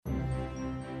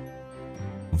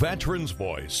Veterans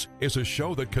Voice is a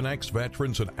show that connects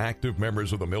veterans and active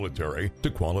members of the military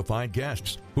to qualified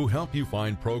guests who help you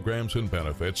find programs and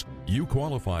benefits you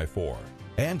qualify for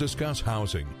and discuss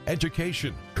housing,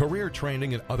 education, career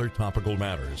training, and other topical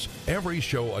matters. Every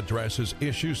show addresses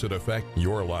issues that affect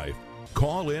your life.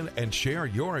 Call in and share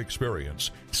your experience.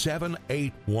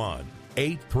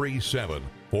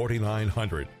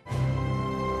 781-837-4900.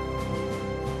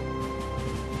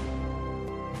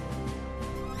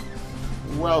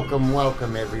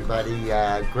 Welcome, everybody.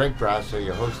 Greg Brasso,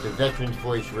 your host of Veterans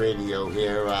Voice Radio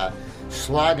here,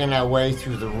 slogging our way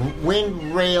through the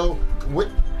wind,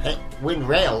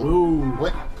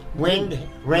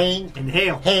 rain, and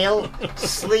hail,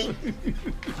 sleet.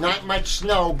 Not much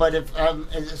snow, but if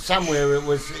somewhere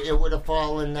it would have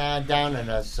fallen down on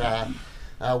us.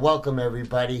 Welcome,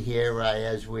 everybody, here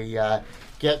as we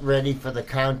get ready for the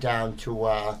countdown to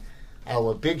our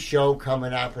big show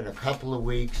coming up in a couple of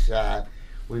weeks.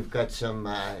 We've got some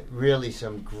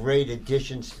great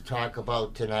additions to talk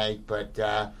about tonight. But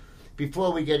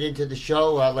before we get into the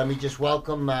show, let me just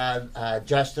welcome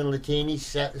Justin Latini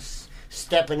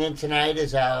stepping in tonight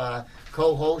as our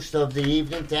co-host of the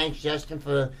evening. Thanks, Justin,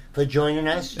 for joining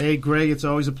us. Hey, Greg, it's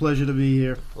always a pleasure to be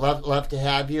here. Love to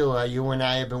have you. You and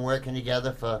I have been working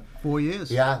together for 4 years.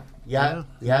 Yeah.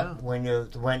 When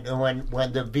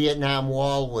the Vietnam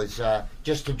Wall was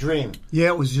just a dream. Yeah,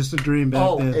 it was just a dream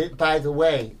back then. By the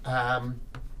way,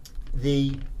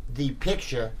 the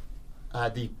picture,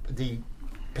 the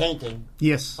painting,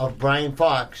 yes, of Brian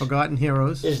Fox, Forgotten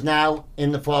Heroes, is now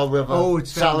in the Fall River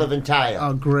Sullivan Tire.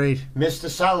 Oh, great! Mr.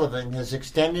 Sullivan has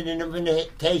extended an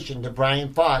invitation to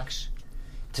Brian Fox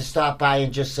to stop by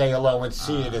and just say hello and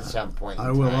see it at some point.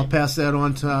 I will. I'll pass that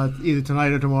on to either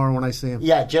tonight or tomorrow when I see him.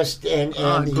 Yeah,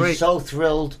 and he's so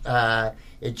thrilled.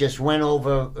 It just went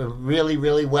over really,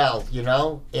 really well, you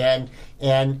know. And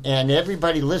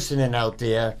everybody listening out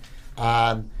there,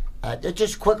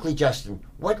 just quickly, Justin,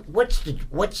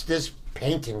 what's this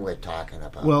painting we're talking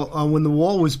about? Well, when the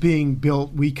wall was being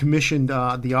built, we commissioned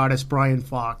the artist Brian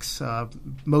Fox.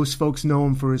 Most folks know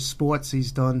him for his sports.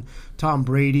 He's done Tom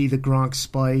Brady, the Gronk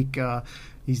Spike.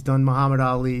 He's done Muhammad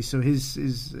Ali. So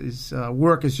his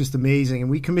work is just amazing.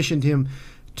 And we commissioned him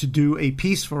to do a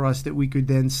piece for us that we could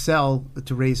then sell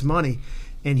to raise money.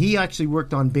 And he actually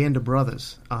worked on Band of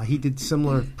Brothers. He did a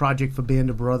similar project for Band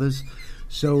of Brothers.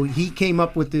 So he came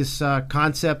up with this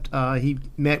concept. He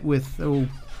met with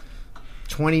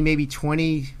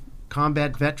 20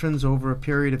 combat veterans over a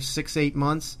period of 6-8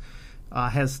 months,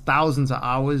 has thousands of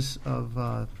hours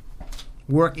of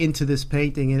work into this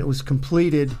painting, and it was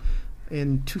completed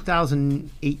in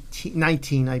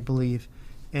 2019, I believe.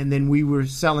 And then we were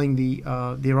selling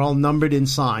they're all numbered and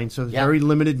signed, so it's a very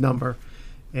limited number.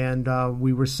 And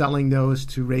we were selling those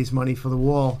to raise money for the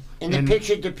wall. And the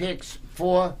picture depicts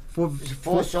four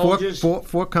soldiers?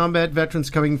 Four combat veterans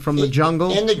coming from the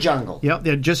jungle. In the jungle. Yep,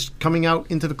 they're just coming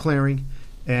out into the clearing.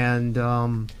 And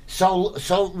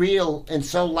so real and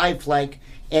so lifelike.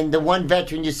 And the one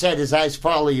veteran you said, his eyes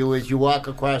follow you as you walk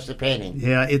across the painting.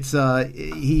 Yeah, it's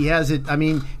he has it. I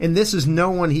mean, and this is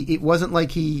no one. It wasn't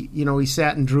like he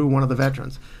sat and drew one of the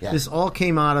veterans. Yeah. This all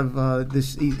came out of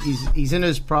this. He's in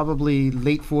his probably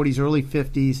late 40s, early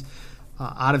 50s.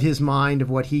 Out of his mind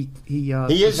of what he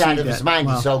is out of his mind.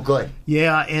 He's so good.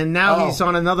 Yeah, and now he's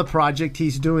on another project.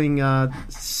 He's doing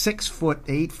 6-foot,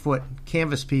 8-foot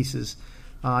canvas pieces.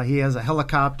 He has a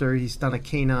helicopter. He's done a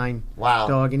canine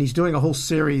dog, and he's doing a whole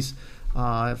series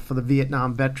for the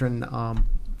Vietnam veteran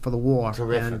for the war.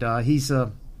 Terrific. And he's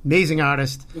an amazing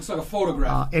artist. Looks like a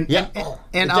photograph.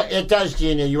 It does,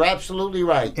 Gina. You're absolutely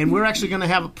right. And we're actually going to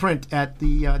have a print at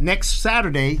the next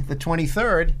Saturday, the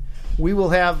 23rd. We will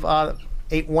have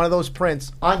one of those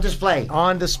prints on display,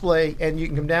 and you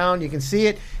can come down, you can see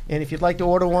it, and if you'd like to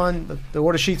order one, the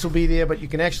order sheets will be there, but you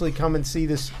can actually come and see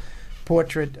this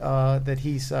portrait that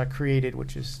he's created,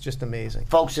 which is just amazing.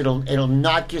 Folks, it'll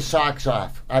knock your socks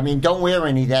off. I mean, don't wear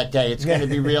any that day. It's going to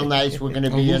be real nice. We're going to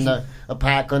be in a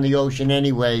park on the ocean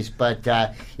anyways, but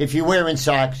if you're wearing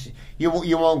socks, you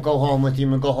won't go home with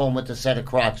him and go home with a set of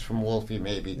Crocs from Wolfie,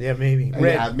 maybe. Yeah, maybe.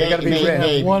 Red. They got to be red.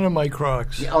 Maybe. One of my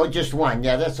Crocs. Oh, just one.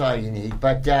 Yeah, that's all you need.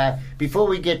 But before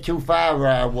we get too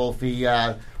far, Wolfie,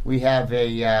 we have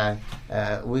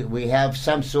we have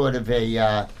some sort of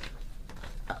a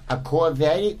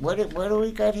Corvette. What do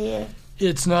we got here?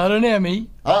 It's not an Emmy.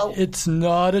 Oh. It's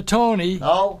not a Tony.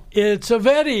 Oh. It's a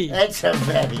Vetti. It's a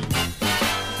Vetti.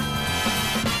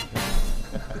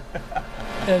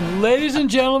 And ladies and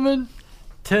gentlemen,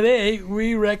 today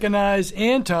we recognize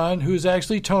Anton, who's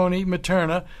actually Tony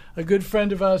Materna, a good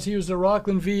friend of ours. He was the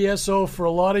Rockland VSO for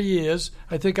a lot of years,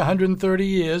 I think 130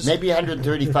 years. Maybe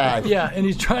 135. Yeah, and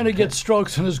he's trying to get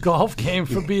strokes in his golf game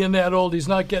for being that old. He's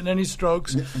not getting any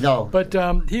strokes. No. But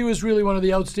he was really one of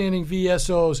the outstanding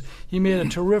VSOs. He made a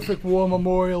terrific war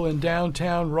memorial in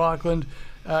downtown Rockland.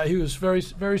 He was very,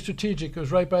 very strategic. It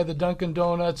was right by the Dunkin'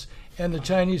 Donuts and the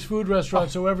Chinese food restaurant,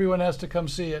 so everyone has to come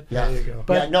see it. Yeah. There you go.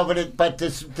 But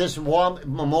this war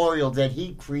memorial that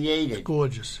he created,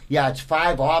 Gorgeous. yeah, it's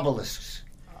 5 obelisks.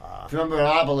 If you remember an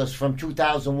obelisk from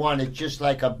 2001, it's just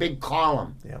like a big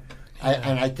column. Yep.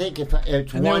 And I think if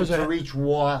it's And there one was for each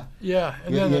war. Yeah,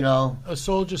 and You then know. a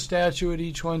soldier statue at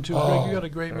each one, too. Greg, you got a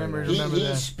great memory to He remember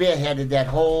that. spearheaded that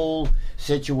whole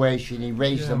situation. He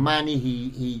raised the money.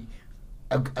 He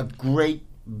a great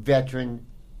veteran.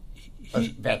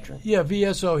 Veteran. Yeah,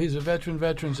 VSO. He's a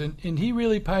veterans, and he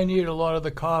really pioneered a lot of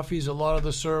the coffees, a lot of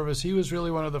the service. He was really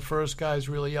one of the first guys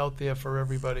really out there for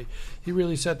everybody. He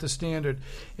really set the standard.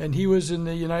 And he was in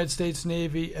the United States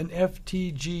Navy, an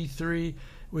FTG-3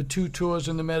 with 2 tours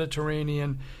in the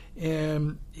Mediterranean.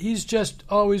 And he's just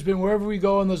always been, wherever we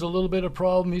go and there's a little bit of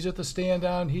problem, he's at the stand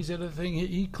down, he's at the thing,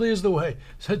 he clears the way.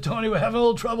 Said, Tony, we're having a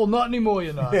little trouble. Not anymore,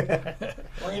 you're not.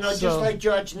 Well, So- just like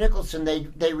George Nicholson,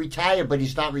 they retire, but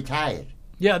he's not retired.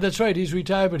 Yeah, that's right. He's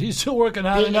retired, but he's still working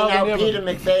hard. Peter, now than now ever. Peter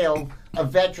McPhail, a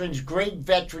great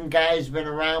veteran guy who's been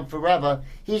around forever,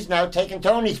 he's now taking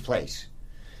Tony's place.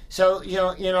 So, you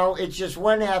know, it's just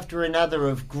one after another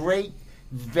of great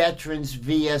veterans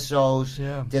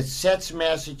VSOs that sets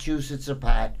Massachusetts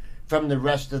apart from the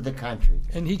rest of the country.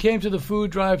 And he came to the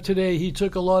food drive today. He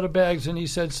took a lot of bags, and he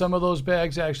said some of those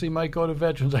bags actually might go to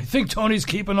veterans. I think Tony's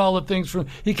keeping all the things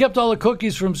he kept all the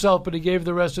cookies for himself, but he gave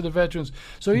the rest to the veterans.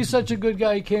 So he's such a good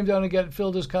guy. He came down and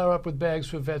filled his car up with bags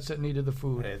for vets that needed the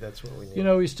food. Hey, that's what we need. You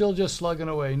know, he's still just slugging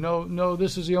away. No,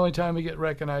 this is the only time we get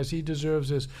recognized. He deserves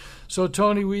this. So,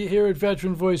 Tony, we here at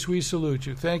Veteran Voice, we salute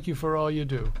you. Thank you for all you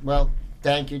do. Well,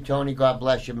 thank you, Tony. God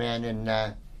bless you, man.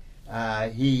 And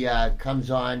he comes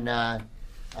on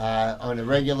a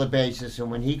regular basis,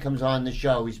 and when he comes on the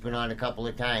show, he's been on a couple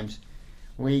of times,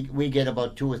 we get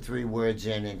about 2 or 3 words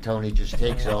in, and Tony just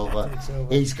takes over.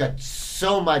 He's got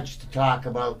so much to talk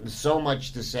about and so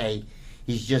much to say.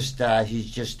 He's just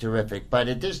terrific. But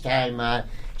at this time,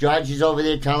 George is over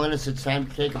there telling us it's time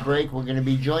to take a break. We're going to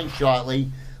be joined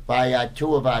shortly by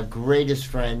 2 of our greatest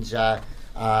friends,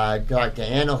 Dr.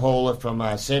 Anna Holler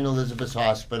from St. Elizabeth's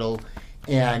Hospital,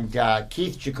 and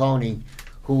Keith Ciccone,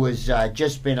 who has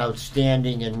just been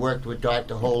outstanding and worked with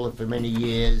Dr. Holler for many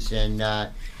years,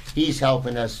 and he's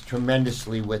helping us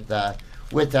tremendously with our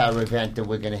event that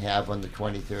we're going to have on the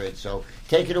 23rd. So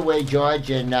take it away, George,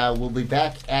 and we'll be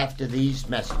back after these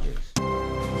messages.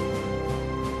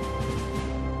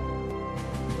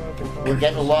 We're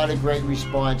getting a lot of great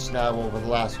response now over the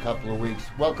last couple of weeks.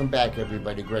 Welcome back,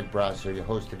 everybody. Greg Brosser, your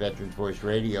host of Veterans Voice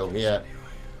Radio here.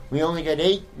 We only got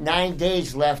 9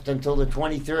 days left until the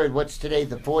 23rd. What's today,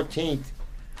 the 14th?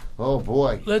 Oh,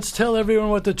 boy. Let's tell everyone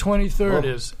what the 23rd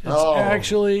is. It's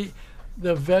actually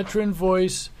the Veteran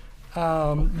Voice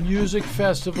Music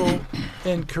Festival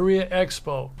and Career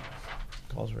Expo.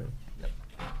 Calls right.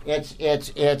 It's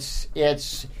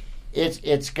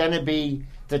going to be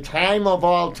the time of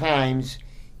all times,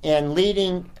 and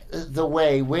leading the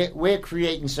way. We're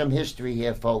creating some history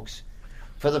here, folks.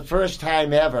 For the first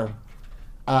time ever,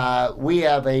 we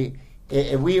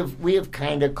have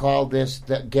kind of called this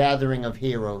the Gathering of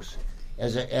Heroes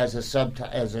as a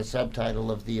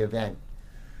subtitle of the event.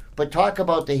 But talk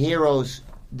about the heroes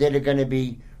that are going to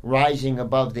be rising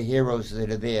above the heroes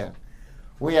that are there.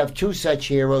 We have 2 such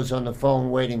heroes on the phone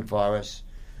waiting for us.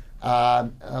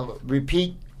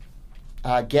 Repeat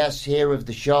guests here of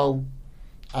the show,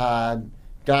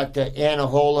 Dr. Anna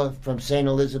Holler from St.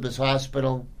 Elizabeth's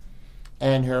Hospital,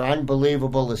 and her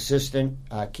unbelievable assistant,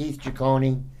 Keith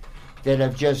Ciccone, that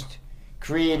have just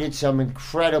created some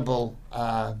incredible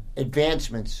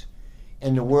advancements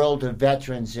in the world of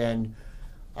veterans and,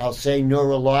 I'll say,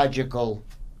 neurological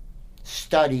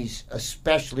studies,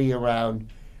 especially around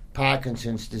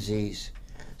Parkinson's disease.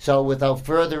 So without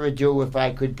further ado, if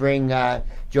I could bring,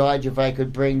 George,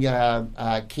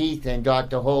 Keith and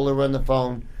Dr. Holler on the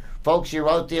phone. Folks, you're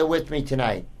out there with me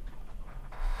tonight.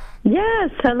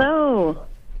 Yes, hello.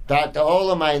 Dr.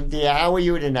 Holler, my dear, how are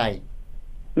you tonight?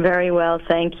 Very well,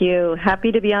 thank you.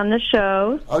 Happy to be on the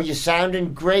show. Oh, you're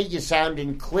sounding great. You're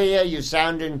sounding clear. You're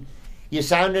sounding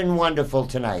wonderful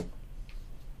tonight.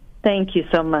 Thank you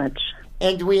so much.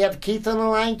 And do we have Keith on the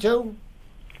line, too?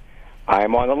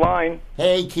 I'm on the line.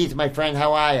 Hey, Keith, my friend,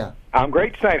 how are you? I'm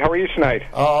great tonight. How are you tonight?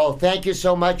 Oh, thank you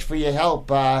so much for your help.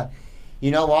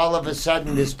 all of a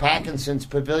sudden this Parkinson's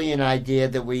Pavilion idea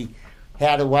that we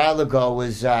had a while ago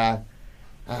was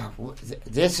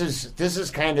this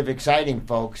is kind of exciting,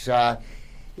 folks.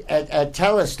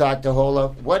 Tell us, Dr. Holler,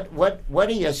 what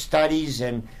are your studies,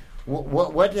 and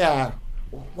why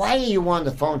are you on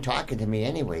the phone talking to me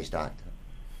anyways, Doctor?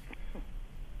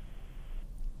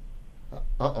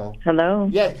 Uh-oh.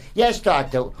 Hello? Yes,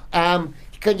 Doctor.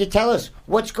 Could you tell us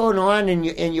what's going on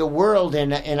in your world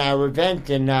in our event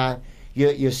and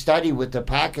your study with the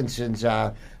Parkinson's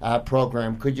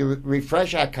program? Could you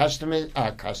refresh our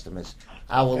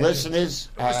listeners,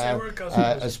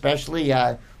 especially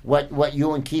what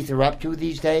you and Keith are up to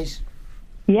these days?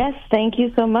 Yes, thank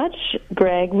you so much,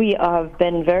 Greg. We have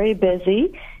been very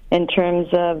busy in terms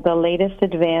of the latest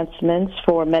advancements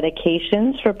for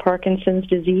medications for Parkinson's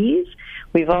disease.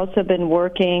 We've also been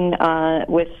working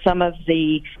with some of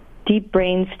the deep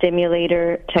brain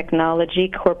stimulator technology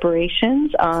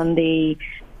corporations on the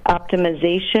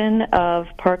optimization of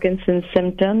Parkinson's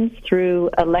symptoms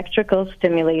through electrical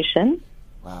stimulation.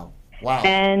 Wow.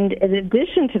 And in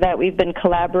addition to that, we've been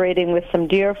collaborating with some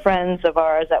dear friends of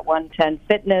ours at 110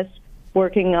 Fitness,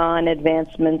 working on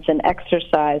advancements in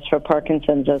exercise for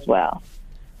Parkinson's as well.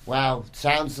 Wow,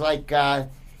 sounds like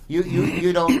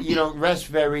you don't rest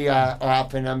very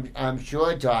often. I'm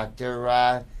sure, Doctor.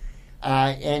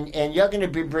 And you're going to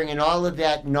be bringing all of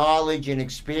that knowledge and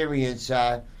experience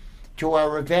to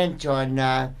our event on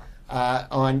the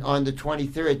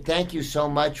 23rd. Thank you so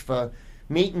much for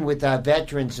meeting with our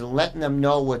veterans and letting them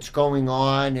know what's going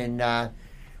on, and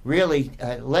really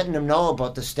letting them know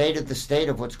about the state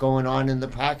of what's going on in the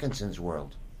Parkinson's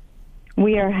world.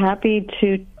 We are happy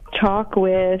to talk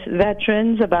with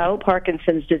veterans about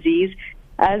Parkinson's disease,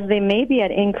 as they may be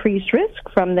at increased risk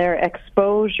from their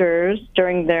exposures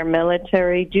during their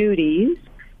military duties,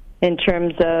 in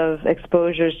terms of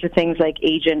exposures to things like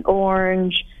Agent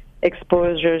Orange,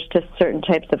 exposures to certain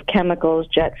types of chemicals,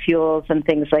 jet fuels, and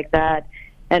things like that,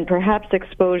 and perhaps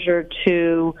exposure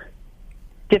to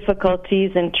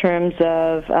difficulties in terms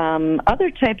of other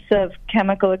types of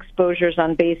chemical exposures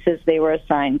on bases they were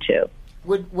assigned to.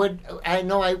 Would I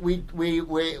know we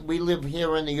live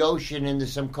here in the ocean, and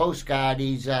there's some Coast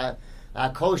Guardies,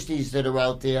 coasties that are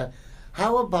out there.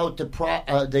 How about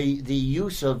the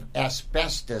use of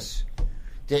asbestos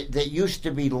that used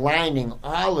to be lining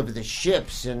all of the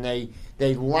ships, and they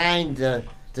lined the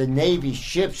Navy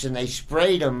ships and they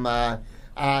sprayed them?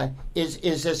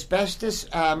 Is asbestos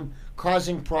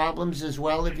causing problems as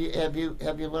well? Have you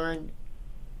learned?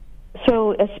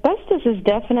 So asbestos is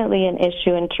definitely an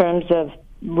issue in terms of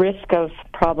risk of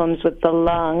problems with the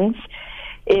lungs.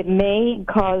 It may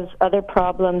cause other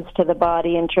problems to the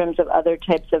body in terms of other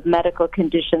types of medical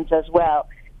conditions as well.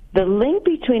 The link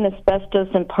between asbestos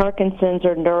and Parkinson's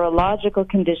or neurological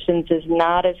conditions is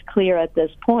not as clear at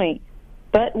this point.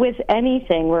 But with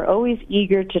anything, we're always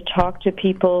eager to talk to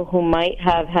people who might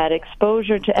have had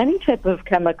exposure to any type of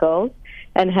chemicals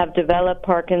and have developed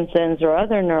Parkinson's or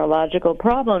other neurological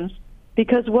problems,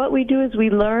 because what we do is we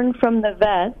learn from the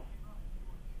vets,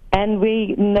 and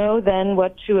we know then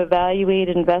what to evaluate,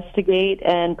 investigate,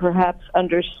 and perhaps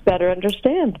better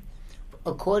understand.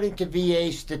 According to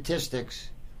VA statistics,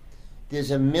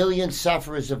 there's 1 million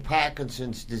sufferers of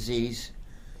Parkinson's disease,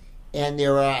 and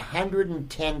there are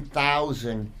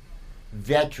 110,000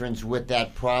 veterans with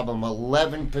that problem,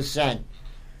 11%.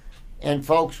 And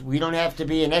folks, we don't have to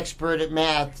be an expert at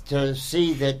math to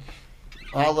see that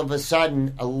all of a sudden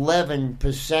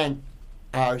 11%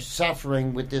 are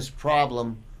suffering with this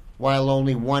problem while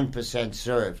only 1%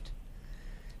 served.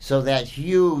 So that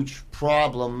huge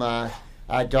problem,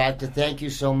 Doctor, thank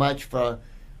you so much for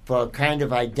kind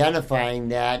of identifying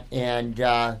that and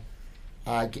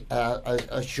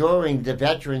assuring the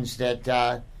veterans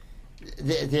that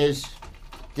there's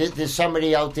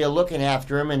somebody out there looking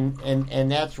after them,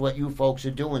 and that's what you folks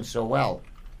are doing so well.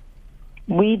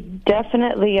 We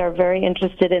definitely are very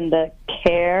interested in the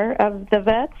care of the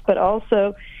vets, but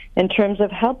also in terms of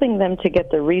helping them to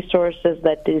get the resources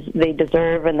that they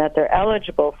deserve and that they're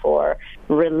eligible for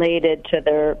related to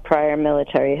their prior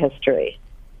military history.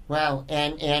 Wow,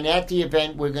 and at the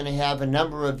event we're going to have a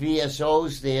number of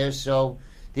VSOs there, so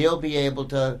they'll be able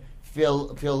to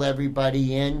fill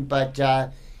everybody in, but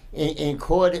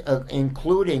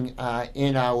including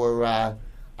in our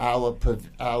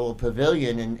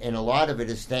pavilion, and a lot of it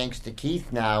is thanks to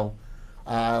Keith now.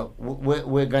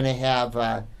 We're going to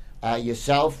have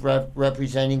yourself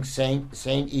representing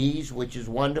St. E's, which is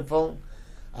wonderful.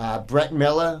 Brett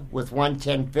Miller with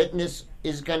 110 Fitness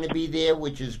is going to be there,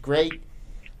 which is great.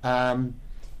 And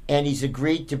he's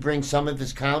agreed to bring some of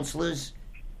his counselors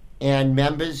and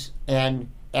members and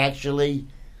actually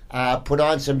put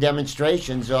on some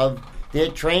demonstrations of their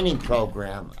training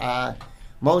program.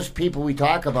 Most people we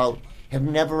talk about have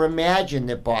never imagined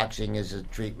that boxing is a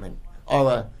treatment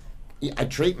or a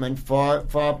treatment for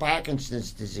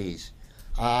Parkinson's disease.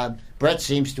 Brett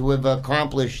seems to have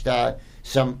accomplished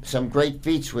some great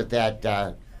feats with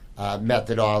that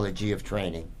methodology of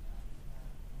training.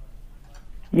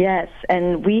 Yes,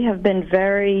 and we have been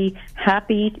very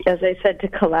happy, as I said, to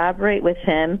collaborate with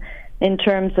him in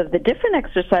terms of the different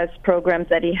exercise programs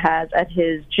that he has at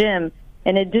his gym.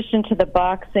 In addition to the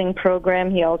boxing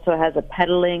program, he also has a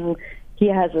pedaling, he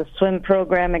has a swim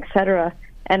program, etc.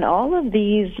 And all of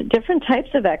these different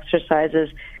types of exercises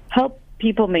help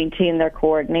people maintain their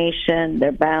coordination,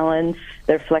 their balance,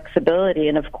 their flexibility,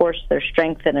 and, of course, their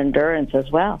strength and endurance as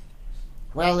well.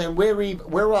 Well, and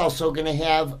we're also going to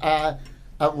have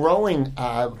rowing.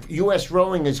 U.S.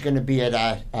 Rowing is going to be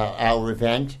at our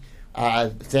event.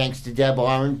 Thanks to Deb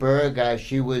Orenberg.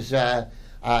 She was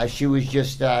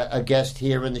just a guest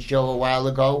here in the show a while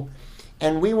ago,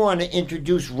 and we want to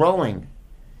introduce rowing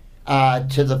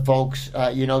to the folks.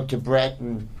 To Brett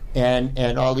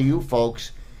and all of you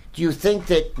folks. Do you think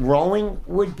that rowing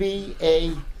would be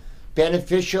a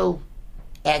beneficial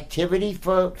activity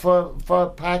for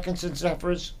Parkinson's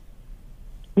sufferers?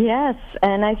 Yes,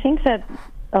 and I think that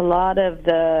a lot of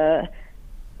the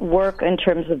work in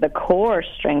terms of the core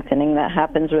strengthening that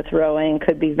happens with rowing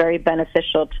could be very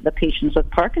beneficial to the patients with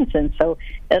Parkinson's. So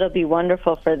it'll be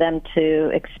wonderful for them to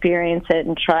experience it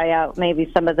and try out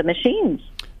maybe some of the machines.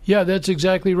 Yeah, that's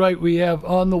exactly right. We have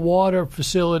on-the-water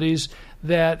facilities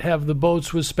that have the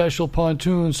boats with special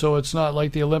pontoons, so it's not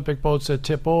like the Olympic boats that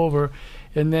tip over.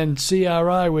 And then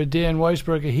CRI with Dan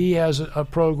Weisberger, he has a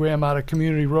program out of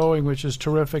community rowing, which is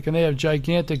terrific. And they have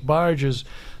gigantic barges,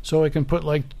 so it can put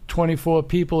like 24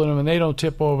 people in them, and they don't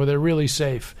tip over. They're really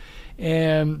safe.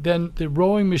 And then the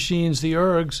rowing machines, the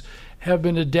ergs, have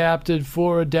been adapted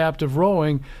for adaptive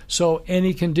rowing. So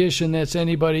any condition that's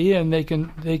anybody in, they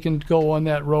can go on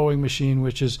that rowing machine,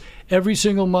 which is every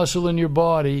single muscle in your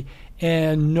body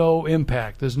and no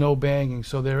impact. There's no banging.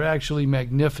 So they're actually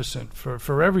magnificent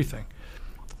for everything.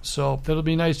 So it'll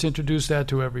be nice to introduce that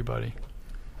to everybody.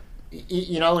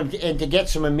 And to get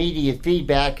some immediate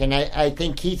feedback, and I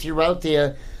think, Keith, you're out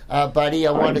there, buddy.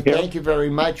 I want to thank you very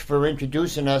much for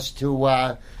introducing us to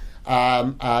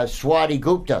Swati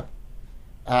Gupta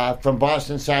from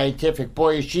Boston Scientific.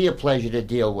 Boy, is she a pleasure to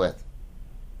deal with.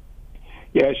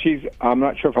 Yeah, I'm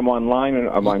not sure if I'm online.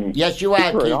 I'm on. Yes, you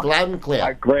are, Keith, loud and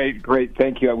clear. Great.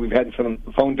 Thank you. We've had some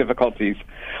phone difficulties.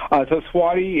 So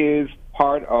Swati is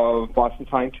part of Boston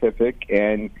Scientific,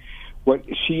 and what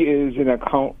she is an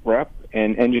account rep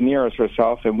and engineers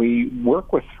herself, and we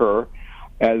work with her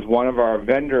as one of our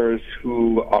vendors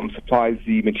who supplies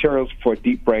the materials for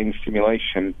deep brain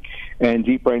stimulation. And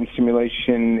deep brain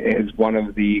stimulation is one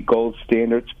of the gold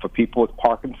standards for people with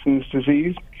Parkinson's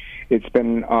disease. It's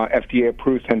been FDA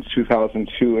approved since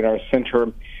 2002, and our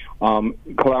center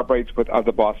collaborates with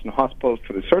other Boston hospitals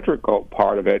for the surgical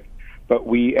part of it. But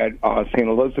we at St.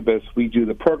 Elizabeth's, we do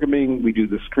the programming, we do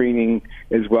the screening,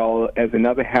 as well as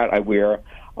another hat I wear.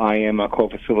 I am a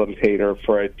co-facilitator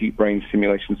for a deep brain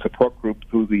stimulation support group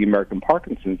through the American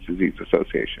Parkinson's Disease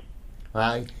Association.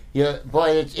 Boy,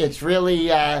 it's really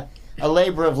a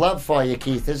labor of love for you,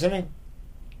 Keith, isn't it?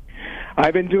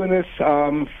 I've been doing this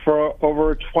for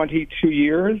over 22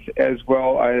 years, as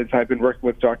well as I've been working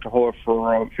with Dr. Holler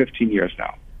for 15 years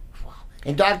now.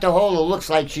 And Dr. Holler looks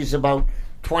like she's about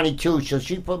 22, so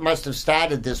she must have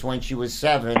started this when she was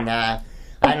 7. I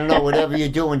don't know, whatever you're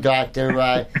doing,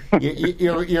 Doctor.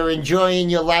 You're enjoying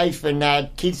your life, and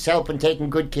Keith's helping taking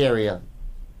good care of you.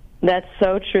 That's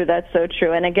so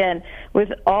true. And again, with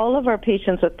all of our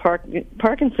patients with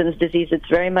Parkinson's disease, it's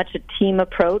very much a team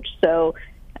approach. So,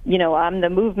 I'm the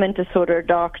movement disorder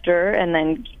doctor, and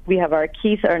then we have our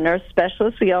Keith, our nurse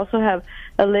specialist. We also have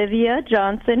Olivia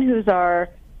Johnson, who's our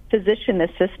physician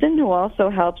assistant, who also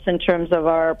helps in terms of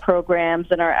our programs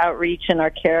and our outreach and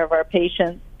our care of our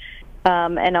patients.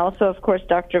 And also, of course,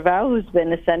 Dr. Val, who's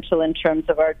been essential in terms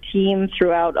of our team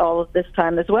throughout all of this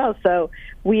time as well. So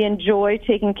we enjoy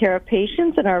taking care of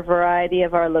patients in our variety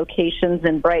of our locations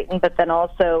in Brighton, but then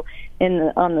also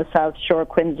on the South Shore,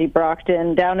 Quincy,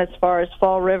 Brockton, down as far as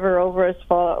Fall River, over as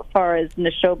far as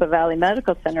Neshoba Valley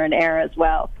Medical Center and Air as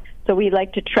well. So we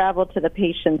like to travel to the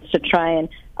patients to try and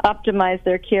optimize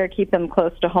their care, keep them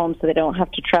close to home so they don't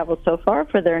have to travel so far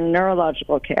for their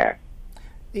neurological care.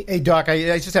 Hey, Doc,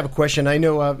 I just have a question. I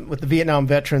know with the Vietnam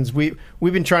veterans, we've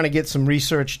been trying to get some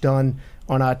research done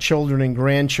on our children and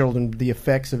grandchildren, the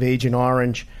effects of Agent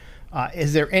Orange.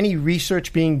 Is there any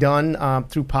research being done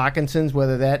through Parkinson's,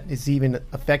 whether that is even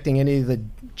affecting any of the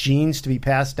genes to be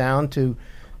passed down to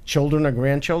children or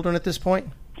grandchildren at this point?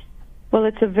 Well,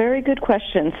 it's a very good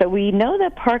question. So we know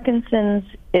that Parkinson's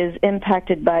is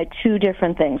impacted by two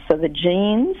different things. So the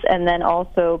genes and then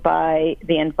also by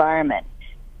the environment.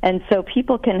 And so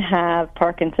people can have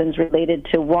Parkinson's related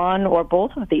to one or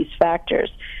both of these factors.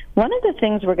 One of the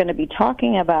things we're going to be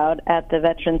talking about at the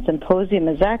Veterans Symposium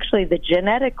is actually the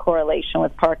genetic correlation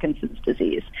with Parkinson's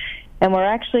disease. And we're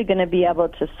actually going to be able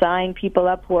to sign people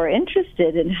up who are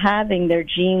interested in having their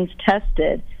genes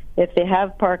tested if they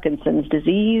have Parkinson's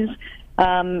disease,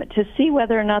 to see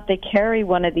whether or not they carry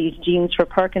one of these genes for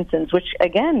Parkinson's, which,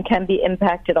 again, can be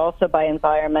impacted also by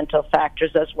environmental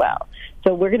factors as well.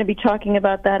 So we're going to be talking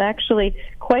about that actually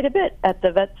quite a bit at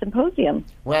the Vet Symposium.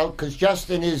 Well, because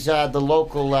Justin is the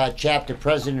local chapter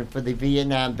president for the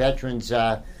Vietnam Veterans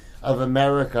of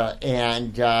America,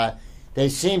 and they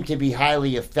seem to be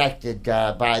highly affected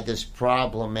by this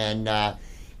problem. And,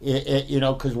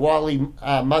 because Wally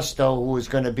Musto, who is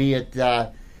going to be at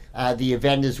the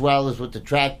event as well as with the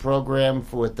track program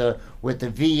with the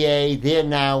VA, they're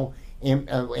now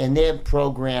in their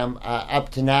program up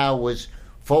to now was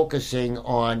focusing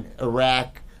on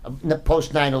Iraq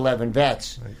post 9/11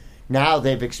 vets. Right. Now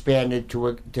they've expanded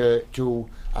to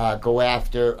go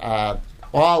after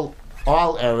all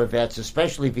era vets,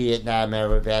 especially Vietnam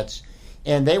era vets,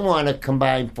 and they want to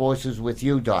combine forces with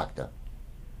you, Doctor.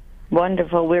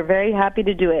 Wonderful. We're very happy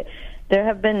to do it. There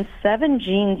have been 7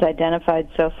 genes identified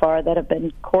so far that have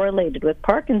been correlated with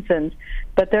Parkinson's,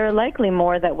 but there are likely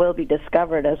more that will be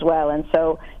discovered as well. And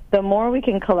so the more we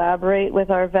can collaborate with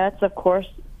our vets, of course,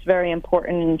 it's very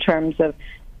important in terms of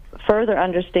further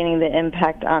understanding the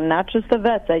impact on not just the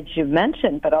vets, as you've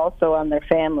mentioned, but also on their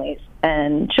families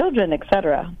and children,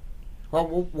 etc.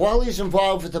 Well, Wally's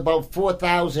involved with about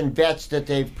 4,000 vets that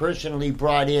they've personally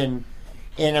brought in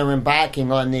and are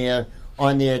embarking on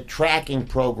their tracking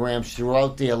programs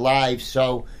throughout their lives.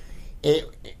 So,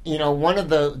 one of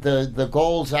the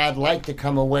goals I'd like to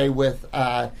come away with,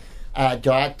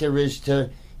 Doctor, is to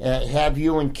have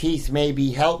you and Keith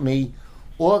maybe help me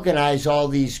organize all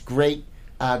these great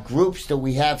groups that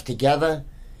we have together,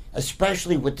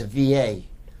 especially with the VA.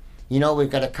 We've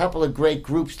got a couple of great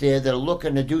groups there that are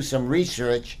looking to do some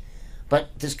research, but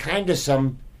there's kind of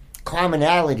some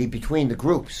commonality between the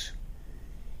groups.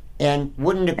 And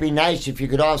wouldn't it be nice if you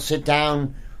could all sit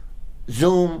down,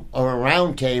 Zoom or a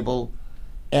round table,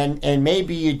 and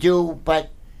maybe you do,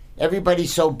 but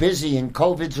everybody's so busy and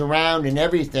COVID's around and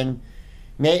everything,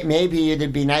 maybe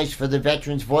it'd be nice for the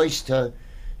Veterans Voice to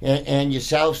and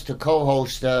yourselves to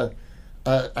co-host a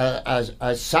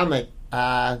summit,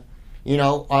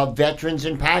 of veterans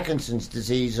and Parkinson's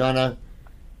disease on a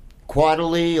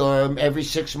quarterly or every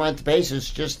 6-month basis,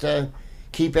 just to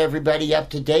keep everybody up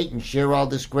to date and share all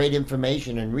this great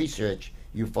information and research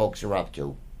you folks are up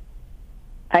to.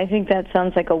 I think that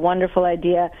sounds like a wonderful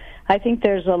idea. I think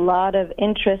there's a lot of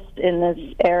interest in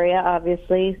this area,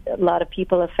 obviously, a lot of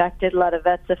people affected, a lot of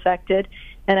vets affected,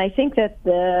 and I think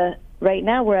that right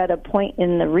now we're at a point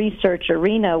in the research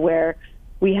arena where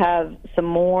we have some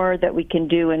more that we can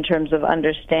do in terms of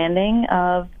understanding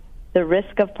of the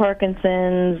risk of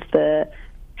Parkinson's, the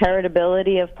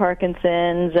heritability of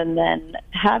Parkinson's, and then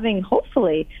having,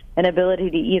 hopefully, an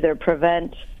ability to either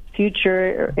prevent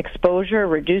future exposure,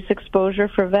 reduce exposure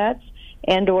for vets,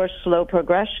 and or slow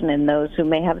progression in those who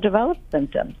may have developed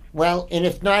symptoms. Well, and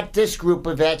if not this group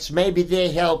of vets, maybe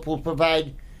their help will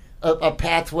provide a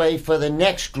pathway for the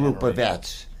next group of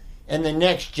vets and the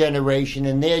next generation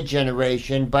and their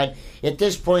generation. But at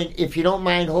this point, if you don't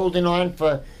mind holding on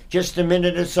for just a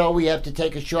minute or so, we have to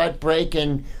take a short break,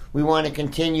 and we want to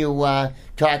continue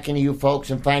talking to you folks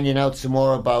and finding out some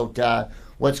more about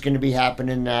what's going to be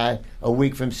happening a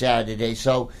week from Saturday.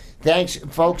 So thanks,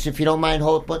 folks. If you don't mind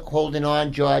holding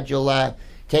on, George, you'll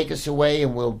take us away,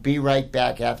 and we'll be right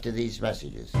back after these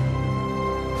messages.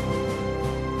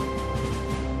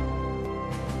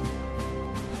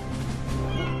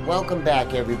 Welcome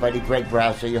back, everybody. Greg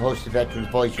Brausser, your host of Veterans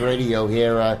Voice Radio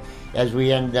here as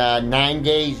we end 9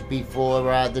 days before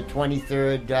the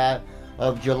 23rd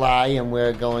of July, and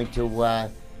we're going to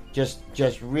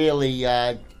just really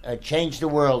change the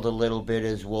world a little bit,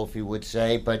 as Wolfie would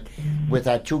say. But with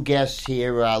our 2 guests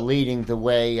here leading the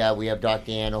way, we have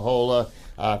Dr. Anna Holler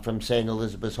from St.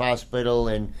 Elizabeth's Hospital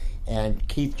and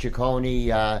Keith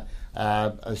Ciccone,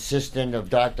 assistant of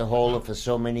Dr. Holler for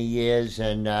so many years,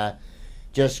 and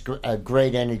just a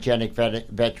great, energetic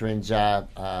veterans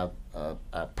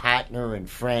partner and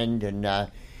friend.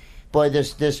 And boy,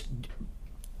 this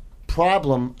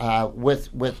problem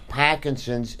with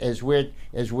Parkinson's, as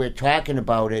we're talking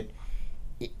about it,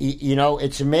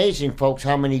 it's amazing, folks,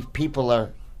 how many people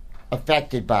are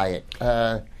affected by it.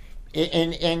 And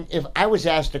if I was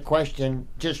asked a question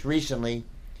just recently,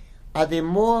 are there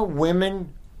more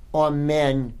women or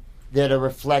men that are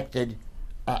affected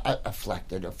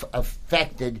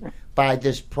by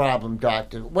this problem,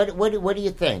 Doctor? What do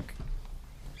you think?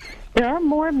 There are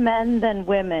more men than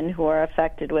women who are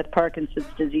affected with Parkinson's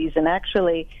disease, and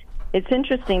actually it's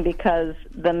interesting because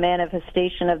the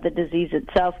manifestation of the disease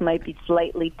itself might be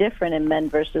slightly different in men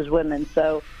versus women.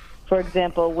 So, for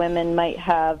example, women might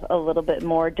have a little bit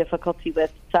more difficulty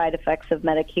with side effects of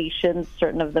medications,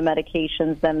 certain of the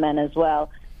medications, than men as well.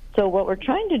 So what we're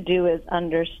trying to do is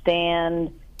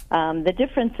understand the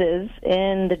differences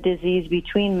in the disease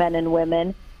between men and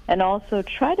women, and also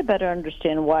try to better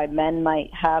understand why men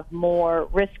might have more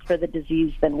risk for the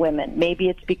disease than women. Maybe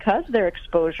it's because their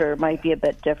exposure might be a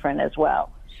bit different as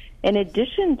well. In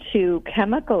addition to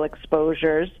chemical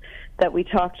exposures that we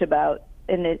talked about,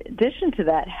 in addition to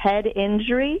that, head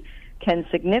injury can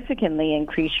significantly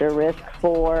increase your risk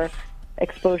for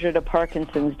exposure to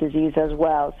Parkinson's disease as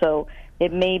well. So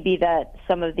it may be that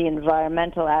some of the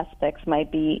environmental aspects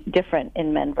might be different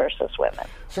in men versus women.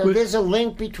 So there's a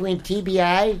link between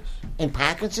TBI and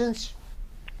Parkinson's?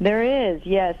 There is,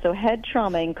 yes. So head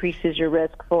trauma increases your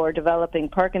risk for developing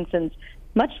Parkinson's,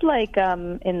 much like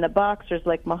in the boxers,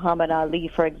 like Muhammad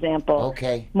Ali, for example.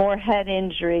 Okay. More head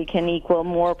injury can equal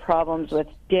more problems with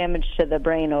damage to the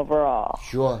brain overall.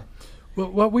 Sure. Well,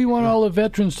 what we want all the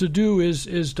veterans to do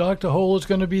is Dr. Hole is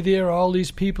going to be there. All these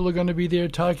people are going to be there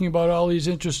talking about all these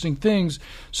interesting things.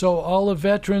 So all the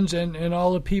veterans and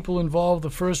all the people involved, the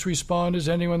first responders,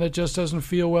 anyone that just doesn't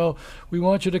feel well, we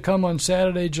want you to come on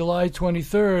Saturday, July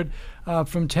 23rd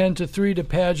from 10 to 3 to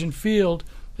Pageant Field.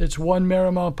 It's 1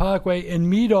 Marymount Parkway, and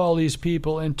meet all these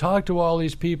people and talk to all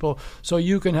these people so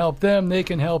you can help them, they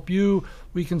can help you.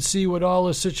 We can see what all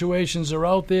the situations are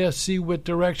out there, see what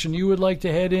direction you would like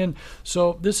to head in.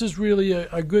 So this is really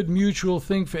a good mutual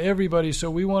thing for everybody.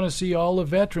 So we want to see all the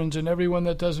veterans and everyone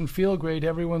that doesn't feel great.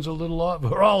 Everyone's a little off.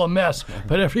 We're all a mess,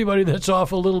 but everybody that's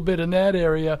off a little bit in that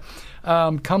area,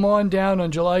 come on down on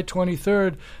July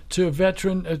 23rd to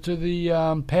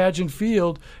the Pageant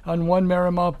Field on 1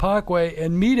 Marymount Parkway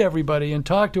and meet everybody and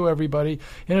talk to everybody.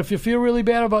 And if you feel really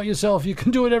bad about yourself, you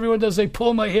can do what everyone does. They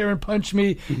pull my hair and punch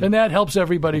me, and that helps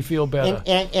everybody feel better.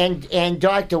 And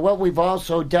Doctor, what we've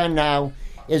also done now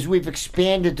is we've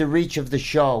expanded the reach of the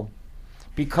show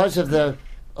because of the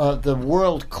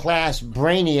world-class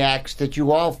brainiacs that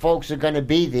you all folks are going to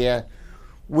be there.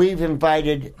 We've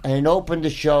invited and opened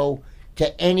the show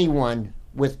to anyone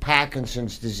with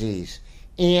Parkinson's disease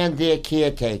and their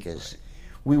caretakers.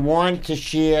 We want to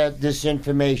share this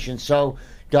information. So,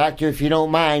 Doctor, if you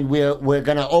don't mind, we're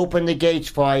going to open the gates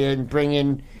for you and bring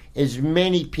in as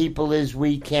many people as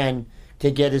we can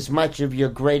to get as much of your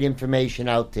great information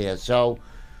out there. So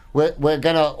we're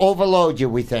going to overload you,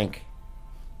 we think.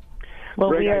 Well,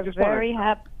 Greg, we are very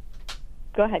happy.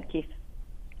 Go ahead, Keith.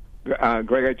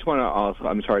 Greg, I just want to also,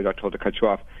 I'm sorry, Dr. Hole, to cut you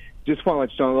off. Just want to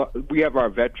let you know, we have our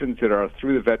veterans that are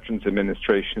through the Veterans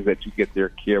Administration that you get their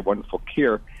care, wonderful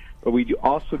care, but we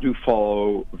also do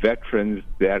follow veterans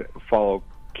that follow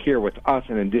care with us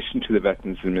in addition to the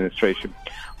Veterans Administration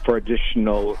for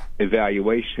additional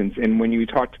evaluations. And when you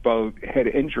talked about head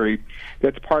injury,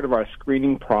 that's part of our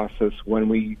screening process when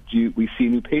we see a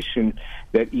new patient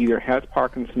that either has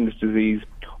Parkinson's disease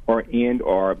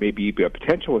or maybe a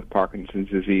potential with Parkinson's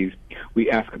disease.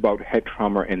 We ask about head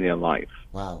trauma in their life.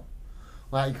 Wow.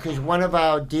 Well, because one of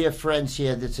our dear friends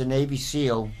here that's a Navy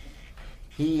SEAL,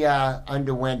 he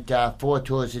underwent 4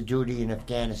 tours of duty in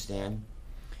Afghanistan.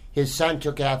 His son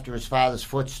took after his father's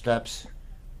footsteps,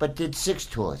 but did 6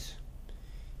 tours.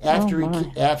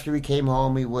 After he came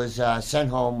home, he was sent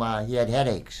home. He had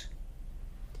headaches,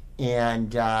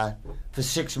 and for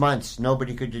 6 months,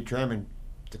 nobody could determine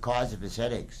the cause of his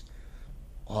headaches.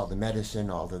 All the medicine,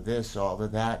 all of this, all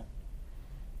of that,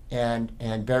 and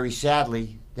very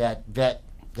sadly, that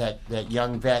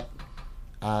young vet,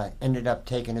 ended up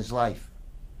taking his life.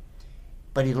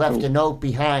 But he left a note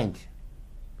behind.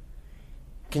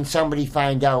 Can somebody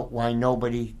find out why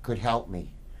nobody could help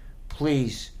me?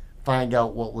 Please find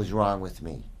out what was wrong with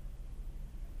me.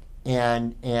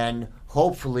 And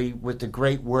hopefully, with the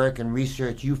great work and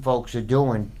research you folks are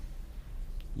doing,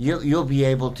 you'll be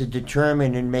able to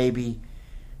determine and maybe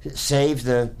save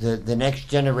the next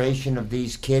generation of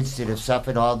these kids that have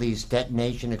suffered all these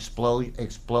detonation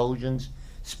explosions,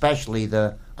 especially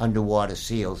the underwater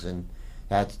SEALs. And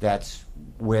that's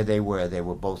where they were. They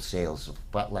were both SEALs,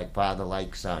 but like father,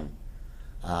 like son.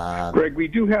 Greg, we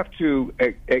do have to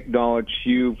acknowledge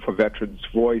you for Veterans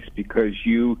Voice because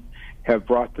you have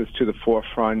brought this to the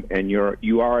forefront, and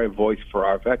you are a voice for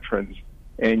our veterans.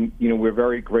 And, we're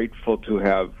very grateful to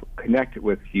have connected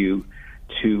with you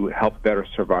to help better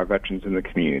serve our veterans in the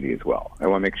community as well. I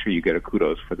want to make sure you get a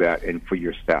kudos for that and for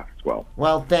your staff as well.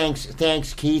 Well, thanks,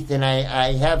 Keith. And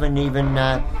I haven't even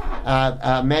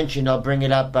mentioned. I'll bring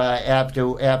it up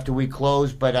after we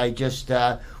close. But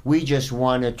we just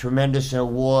won a tremendous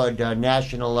award,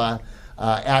 national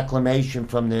acclamation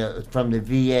from the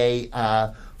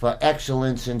VA for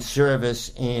excellence in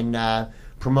service in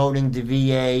promoting the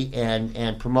VA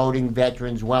and promoting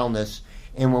veterans' wellness.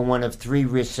 And we're one of 3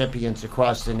 recipients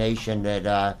across the nation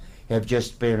that have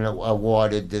just been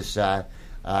awarded this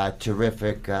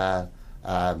terrific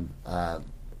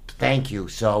thank you.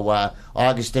 So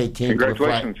August 18th,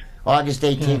 congratulations. August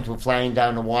 18th, we're flying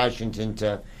down to Washington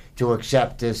to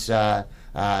accept this a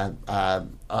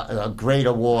great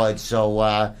award.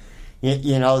 So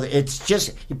it's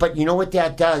just. But you know what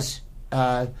that does,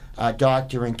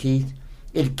 Doctor and Keith?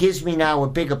 It gives me now a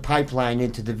bigger pipeline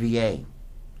into the VA.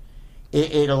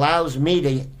 It allows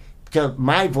me to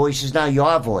my voice is now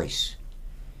your voice,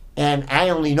 and I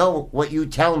only know what you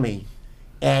tell me,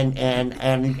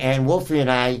 and Wolfie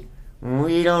and I,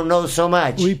 we don't know so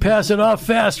much. We pass it off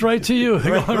fast right to you.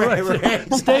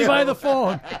 Right. Stay by the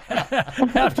phone.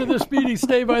 After this meeting,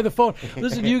 stay by the phone.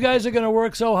 Listen, you guys are going to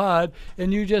work so hard,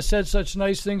 and you just said such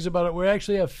nice things about it. We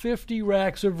actually have 50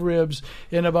 racks of ribs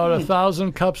and about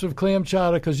 1,000 cups of clam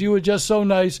chowder because you were just so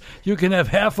nice. You can have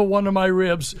half of one of my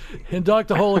ribs, and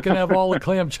Dr. Holer can have all the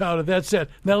clam chowder. That's it.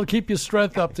 That'll keep your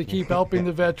strength up to keep helping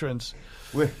the veterans.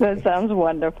 That sounds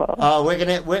wonderful.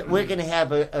 We're gonna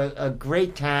have a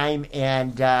great time.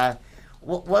 And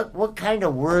what kind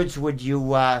of words would you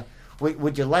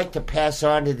like to pass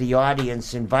on to the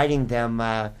audience, inviting them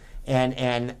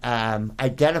and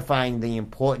identifying the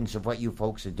importance of what you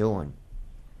folks are doing?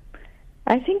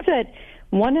 I think that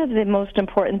one of the most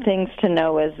important things to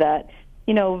know is that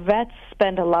vets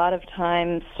spend a lot of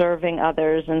time serving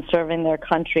others and serving their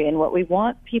country, and what we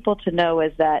want people to know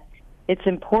is that it's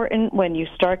important when you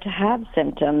start to have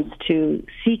symptoms to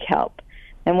seek help.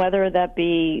 And whether that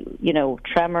be,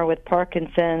 tremor with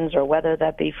Parkinson's, or whether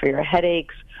that be for your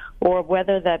headaches, or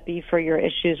whether that be for your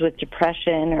issues with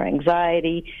depression or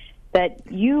anxiety, that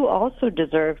you also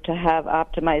deserve to have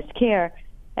optimized care.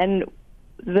 And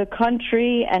the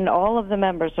country and all of the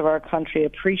members of our country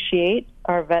appreciate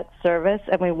our vet service,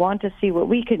 and we want to see what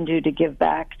we can do to give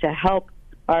back to help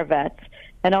our vets,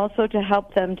 and also to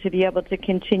help them to be able to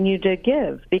continue to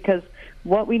give. Because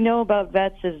what we know about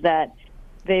vets is that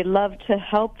they love to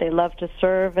help, they love to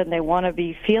serve, and they want to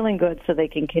be feeling good so they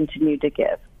can continue to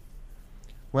give.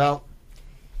 Well,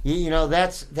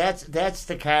 that's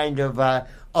the kind of a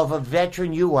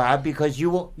veteran you are, because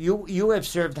you have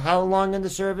served how long in the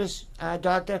service,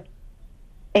 Doctor?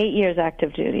 8 years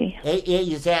active duty. 8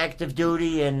 years active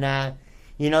duty, and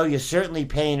you're certainly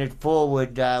paying it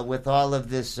forward with all of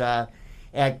this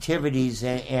activities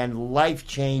and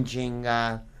life-changing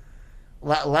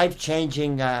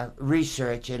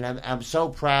research, and I'm so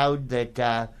proud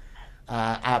that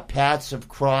our paths have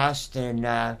crossed, and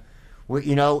as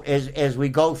we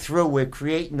go through, we're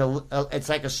creating it's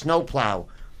like a snowplow.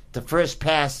 The first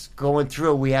pass going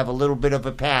through, we have a little bit of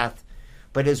a path,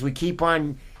 but as we keep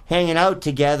on hanging out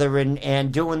together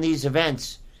and doing these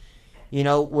events,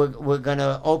 we're going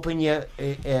to open you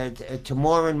to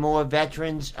more and more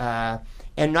veterans.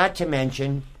 And not to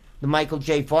mention the Michael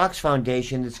J. Fox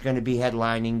Foundation that's going to be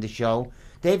headlining the show.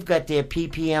 They've got their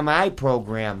PPMI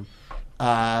program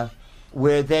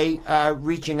where they are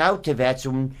reaching out to vets.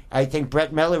 And I think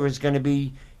Brett Miller is going to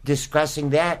be discussing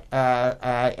that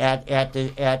at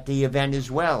the event as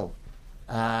well.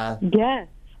 Yes.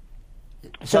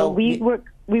 So we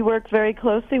work very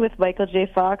closely with Michael J.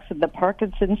 Fox and the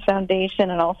Parkinson's Foundation,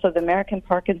 and also the American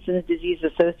Parkinson's Disease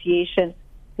Association,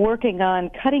 working on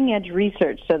cutting-edge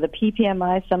research. So the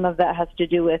PPMI, some of that has to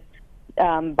do with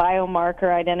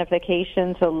biomarker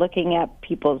identification, so looking at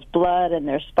people's blood and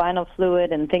their spinal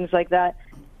fluid and things like that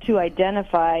to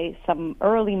identify some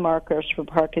early markers for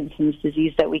Parkinson's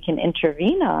disease that we can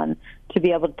intervene on to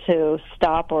be able to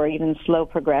stop or even slow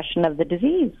progression of the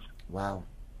disease. Wow.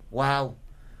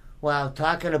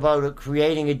 Talking about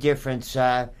creating a difference,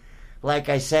 like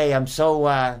I say, I'm so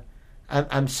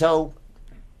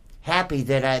happy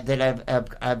that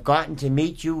I've gotten to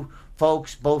meet you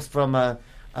folks, both from a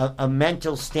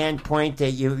mental standpoint,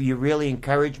 that you really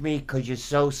encourage me because you're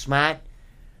so smart,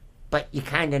 but you're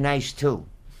kind of nice too.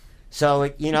 So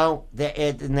a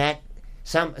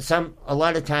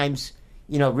lot of times,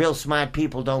 real smart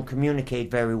people don't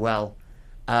communicate very well.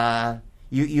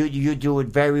 You do it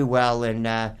very well, and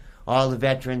all the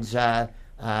veterans out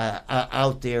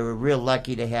there are real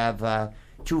lucky to have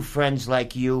two friends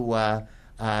like you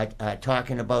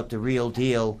talking about the real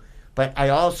deal. But I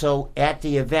also, at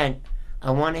the event,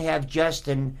 I want to have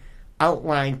Justin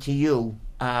outline to you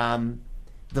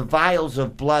the vials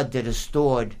of blood that are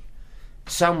stored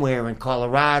somewhere in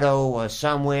Colorado or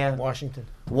somewhere. Washington.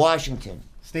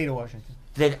 State of Washington.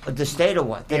 The state of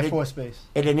what? Air Force Base.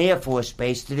 At an Air Force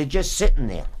Base that are just sitting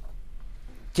there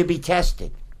to be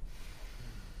tested.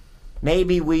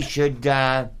 Maybe we should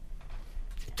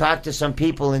talk to some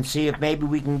people and see if maybe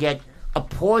we can get a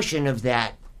portion of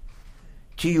that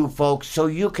to you folks so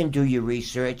you can do your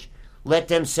research. Let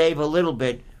them save a little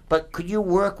bit. But could you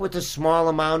work with a small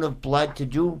amount of blood to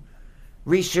do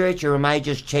research, or am I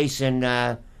just chasing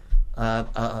a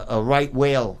right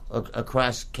whale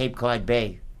across Cape Cod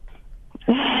Bay?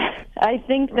 I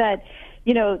think that,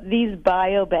 these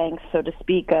biobanks, so to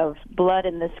speak, of blood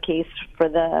in this case for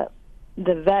the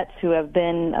vets who have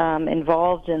been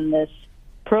involved in this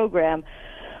program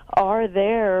are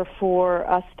there for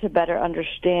us to better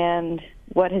understand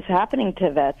what is happening to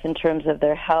vets in terms of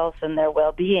their health and their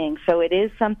well-being. So it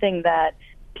is something that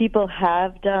people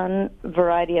have done a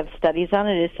variety of studies on.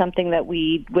 It is something that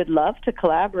we would love to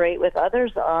collaborate with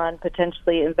others on,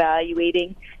 potentially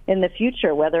evaluating in the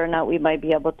future whether or not we might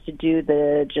be able to do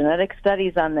the genetic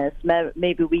studies on this.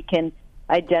 Maybe we can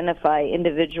identify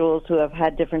individuals who have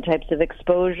had different types of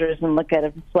exposures and look at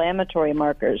inflammatory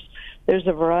markers. There's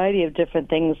a variety of different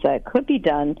things that could be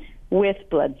done with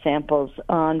blood samples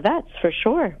on vets, for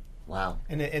sure. Wow.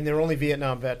 And they're only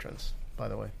Vietnam veterans, by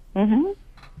the way. Mm-hmm.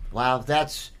 Wow,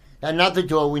 that's another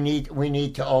door we need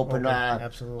to open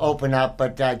up.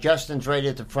 But Justin's right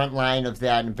at the front line of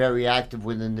that and very active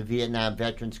within the Vietnam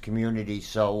veterans community.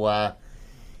 So,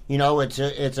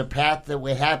 it's a path that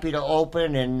we're happy to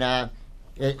open, and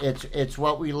it's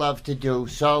what we love to do.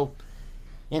 So,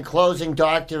 in closing,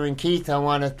 Doctor and Keith, I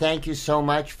want to thank you so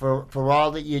much for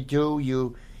all that you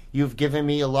do. You've given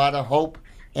me a lot of hope,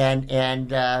 and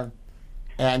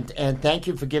thank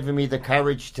you for giving me the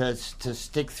courage to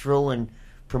stick through and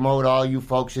promote all you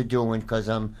folks are doing, because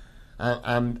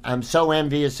I'm so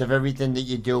envious of everything that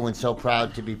you do and so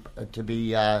proud to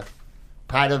be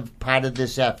part of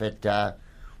this effort.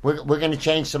 We're going to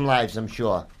change some lives, I'm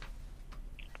sure.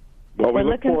 Well, we're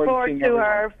looking forward to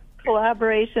our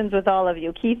collaborations with all of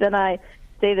you. Keith and I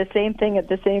say the same thing at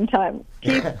the same time.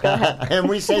 Keith, go ahead. And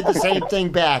we say the same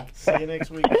thing back. See you next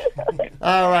week.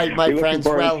 All right, my friends.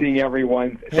 Looking forward to seeing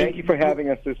everyone. Thank you for having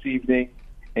us this evening,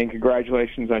 and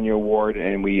congratulations on your award.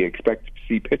 And we expect to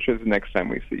see pictures the next time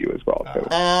we see you as well, too.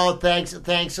 Oh,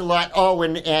 thanks a lot. Oh,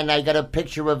 and I got a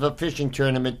picture of a fishing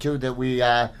tournament too that we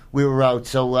were out.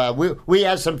 So we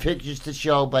have some pictures to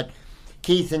show. But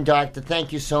Keith and Doctor,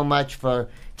 thank you so much for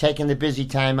taking the busy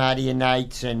time out of your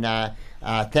nights, and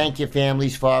thank your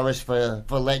families for us for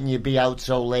letting you be out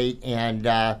so late. And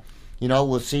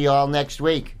we'll see you all next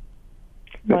week.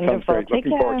 That sounds great.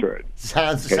 Looking forward to it.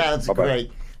 Sounds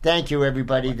great. Thank you,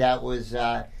 everybody. That was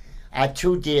our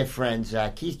two dear friends,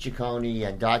 Keith Ciccone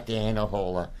and Dr. Anna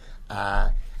Holler.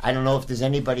 I don't know if there's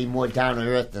anybody more down to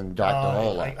earth than Dr.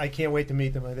 Holler. I can't wait to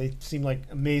meet them. They seem like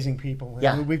amazing people.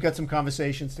 Yeah. We've got some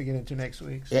conversations to get into next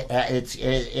week. So.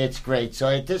 It's great. So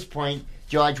at this point,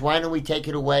 George, why don't we take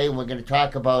it away, and we're going to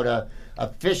talk about a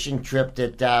fishing trip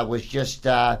that was just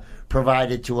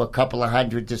provided to a couple of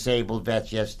hundred disabled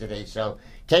vets yesterday. So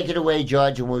take it away,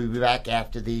 George, and we'll be back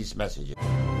after these messages.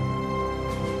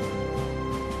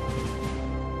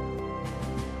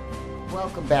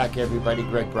 Welcome back, everybody.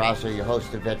 Greg Brasso, your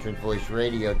host of Veteran Voice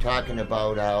Radio, talking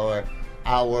about our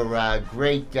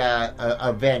great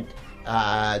event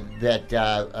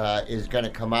that is going to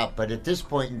come up. But at this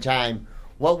point in time,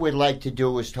 what we'd like to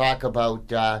do is talk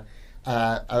about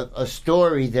a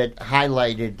story that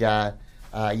highlighted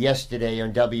yesterday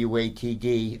on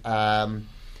WATD.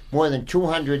 More than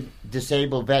 200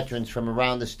 disabled veterans from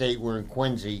around the state were in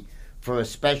Quincy for a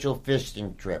special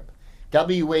fishing trip.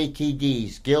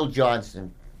 WATD's Jill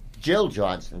Johnson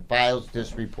files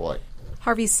this report.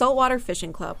 Harvey's Saltwater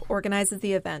Fishing Club organizes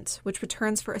the event, which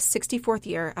returns for a 64th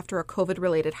year after a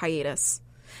COVID-related hiatus.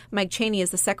 Mike Cheney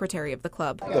is the secretary of the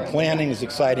club. The planning is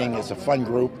exciting. It's a fun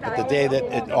group. But the day that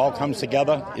it all comes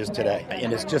together is today.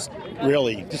 And it's just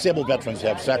really, disabled veterans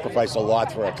have sacrificed a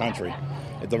lot for our country.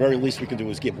 At the very least we can do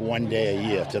is give one day a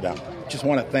year to them. Just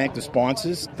want to thank the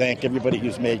sponsors, thank everybody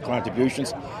who's made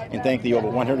contributions, and thank the over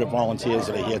 100 volunteers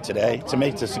that are here today to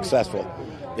make this successful.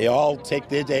 They all take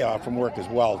their day off from work as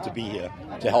well to be here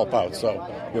to help out, so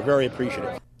we're very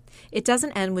appreciative. It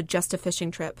doesn't end with just a fishing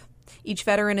trip. Each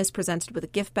veteran is presented with a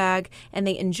gift bag, and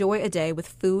they enjoy a day with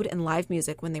food and live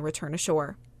music when they return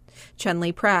ashore. Chen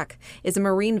Li Prak is a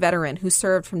Marine veteran who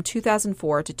served from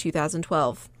 2004 to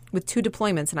 2012. with 2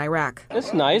 deployments in Iraq.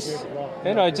 It's nice.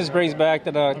 It just brings back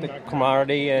the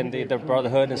camaraderie and the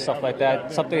brotherhood and stuff like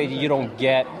that. Something that you don't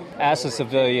get as a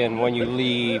civilian when you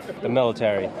leave the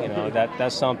military.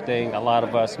 That's something a lot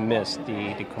of us miss,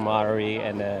 the camaraderie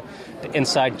and the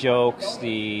inside jokes,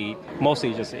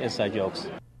 mostly just the inside jokes.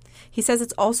 He says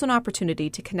it's also an opportunity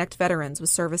to connect veterans with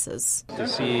services. To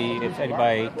see if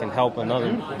anybody can help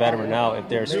another veteran out if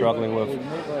they're struggling with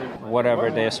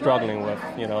whatever they're struggling with,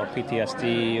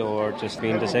 PTSD or just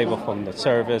being disabled from the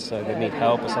service, or they need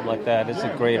help or something like that. It's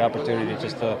a great opportunity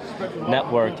just to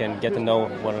network and get to know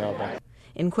one another.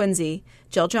 In Quincy,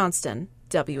 Jill Johnston,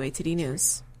 WATD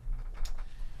News.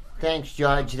 Thanks,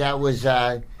 George. That was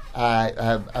a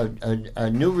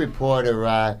new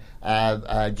reporter,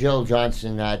 Jill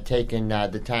Johnson, taking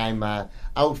the time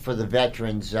out for the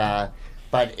veterans.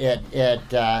 But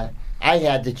I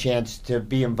had the chance to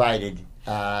be invited.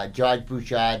 George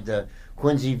Bouchard, the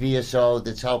Quincy VSO,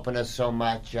 that's helping us so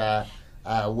much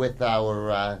with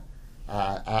our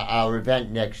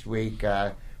event next week,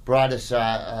 brought us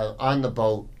on the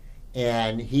boat,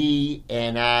 and he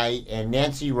and I and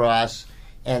Nancy Ross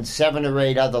and 7 or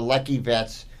 8 other lucky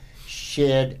vets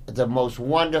shared the most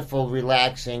wonderful,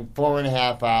 relaxing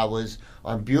 4.5 hours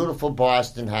on beautiful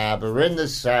Boston Harbor in the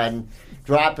sun,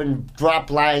 dropping drop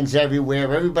lines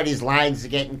everywhere. Everybody's lines are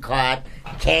getting caught,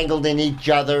 tangled in each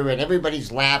other, and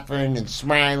everybody's laughing and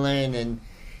smiling,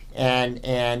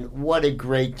 and what a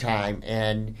great time.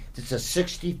 And it's the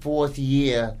 64th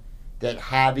year that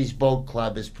Harvey's Boat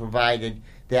Club has provided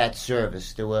that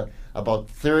service. There were about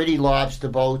 30 lobster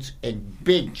boats and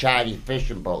big charter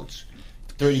fishing boats,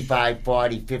 35,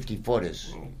 40, 50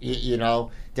 footers,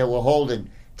 that were holding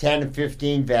 10 to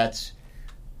 15 vets,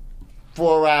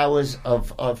 4 hours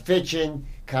of fishing,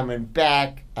 coming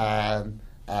back, a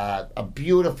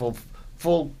beautiful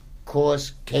full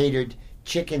course catered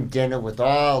chicken dinner with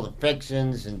all the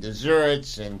fixings and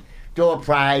desserts and door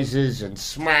prizes and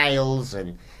smiles,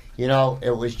 and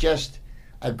it was just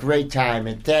a great time.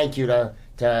 And thank you to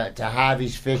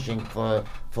Harvey's Fishing for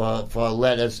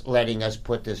letting us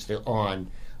put this on.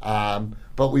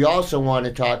 But we also want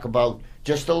to talk about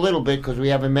just a little bit, because we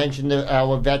haven't mentioned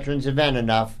our veterans event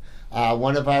enough.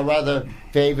 One of our other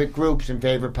favorite groups and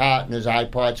favorite partners,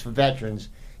 iPods for Veterans,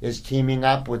 is teaming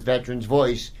up with Veterans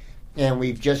Voice, and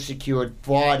we've just secured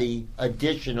 40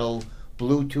 additional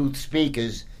Bluetooth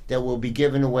speakers that will be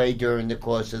given away during the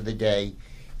course of the day.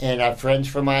 And our friends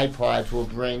from iPods will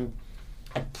bring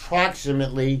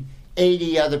approximately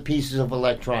 80 other pieces of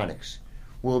electronics.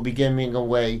 We'll be giving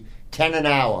away 10 an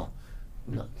hour.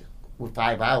 No, with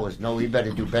 5 hours. No, we better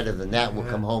do better than that. We'll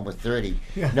come home with 30.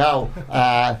 Yeah. No,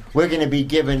 we're going to be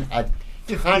giving a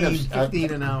ton of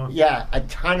 15 an hour. Yeah, a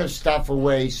ton of stuff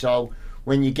away. So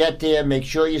when you get there, make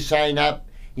sure you sign up.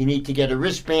 You need to get a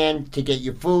wristband to get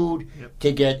your food,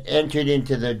 to get entered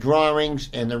into the drawings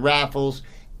and the raffles.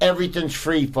 Everything's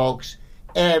free, folks.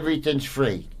 Everything's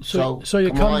free. So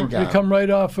you come right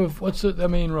off of what's the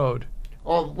main road?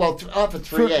 Oh, well, off of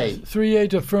 3A. 3A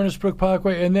to Furnace Brook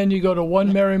Parkway, and then you go to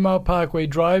 1 Marymount Parkway,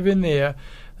 drive in there.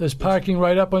 There's parking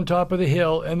right up on top of the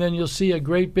hill, and then you'll see a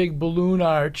great big balloon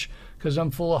arch, because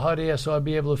I'm full of hot air, so I'll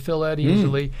be able to fill that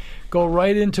easily. Go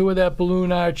right into where that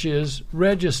balloon arch is,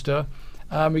 register.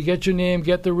 We get your name,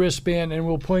 get the wristband, and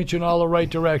we'll point you in all the right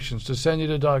directions to send you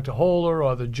to Dr. Holler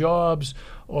or the jobs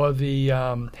or the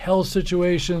health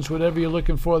situations, whatever you're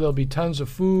looking for. There'll be tons of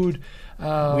food. We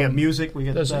have music. We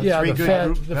got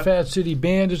the Fat City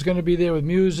Band is going to be there with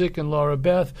music, and Laura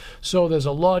Beth. So there's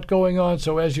a lot going on.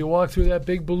 So as you walk through that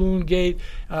big balloon gate,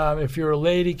 if you're a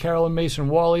lady, Carolyn Mason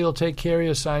Wally will take care of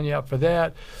you, sign you up for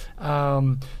that.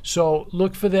 So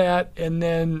look for that, and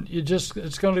then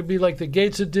it's going to be like the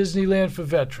gates of Disneyland for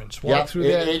veterans. Walk through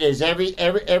that. It is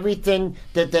everything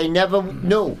that they never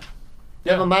knew.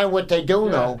 Never mind what they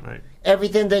do know. Right.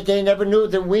 Everything that they never knew,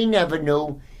 that we never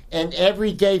knew. And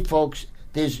every day, folks,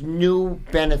 there's new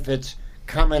benefits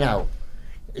coming out.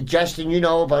 Justin, you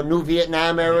know about new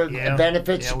Vietnam era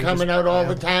benefits coming out all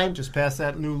the time. Just passed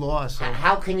that new law. So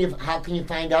how can you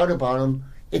find out about them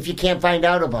if you can't find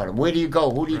out about them? Where do you go?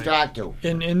 Who do you talk to?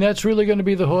 And that's really going to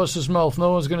be the horse's mouth.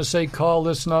 No one's going to say call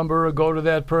this number or go to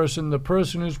that person. The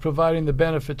person who's providing the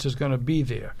benefits is going to be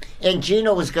there. And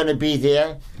Gino is going to be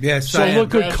there. Yes, so look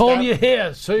good. Comb your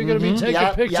hair. So you're going to be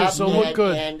taking pictures. So look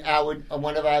good. And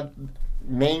one of our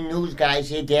main news guys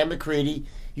here, Dan McCready.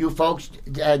 You folks,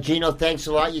 Gino, thanks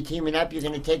a lot. You're teaming up. You're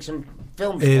going to take some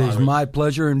films. It is my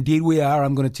pleasure. Indeed, we are.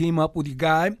 I'm going to team up with you,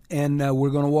 Guy, and we're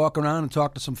going to walk around and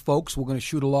talk to some folks. We're going to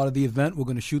shoot a lot of the event. We're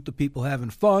going to shoot the people having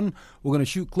fun. We're going to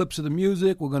shoot clips of the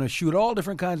music. We're going to shoot all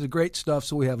different kinds of great stuff.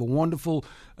 So we have a wonderful,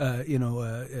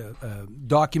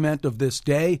 document of this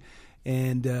day.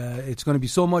 And it's going to be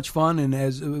so much fun. And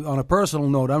as on a personal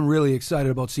note, I'm really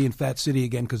excited about seeing Fat City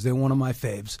again because they're one of my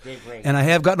faves. And I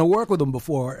have gotten to work with them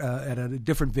before at a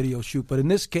different video shoot. But in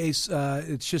this case,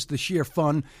 it's just the sheer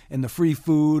fun and the free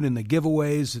food and the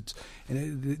giveaways.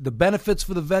 The benefits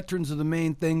for the veterans are the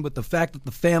main thing, but the fact that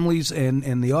the families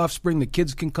and the offspring, the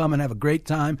kids can come and have a great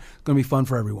time, it's going to be fun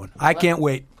for everyone. I can't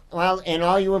wait. Well, and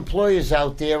all you employers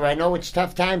out there, I know it's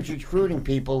tough times recruiting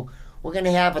people. We're going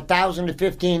to have 1,000 to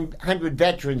 1,500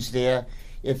 veterans there.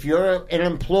 If you're an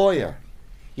employer,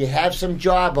 you have some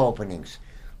job openings,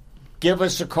 give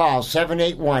us a call,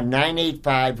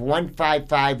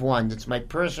 781-985-1551. That's my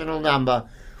personal number.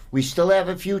 We still have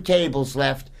a few tables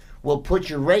left. We'll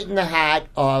put you right in the heart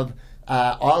of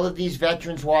all of these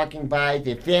veterans walking by,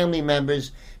 their family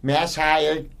members. Mass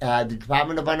Hire, the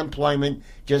Department of Unemployment,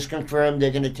 just confirmed they're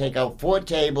going to take out 4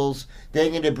 tables. They're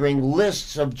going to bring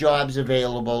lists of jobs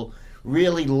available,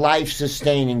 really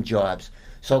life-sustaining jobs.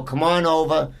 So come on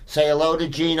over, say hello to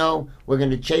Gino. We're going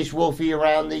to chase Wolfie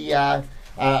around the yard.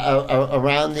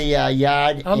 I'm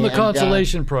the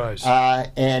consolation prize.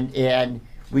 And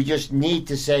we just need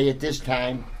to say at this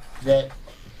time that,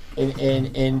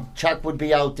 and Chuck would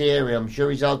be out there. I'm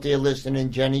sure he's out there listening,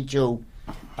 Jenny too.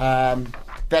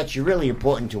 Bet you're really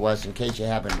important to us in case you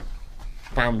haven't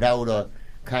found out or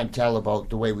can't tell about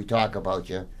the way we talk about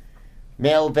you.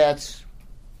 Male vets,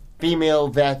 female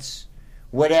vets,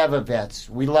 whatever vets,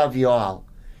 we love you all.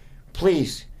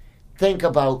 Please think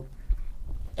about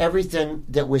everything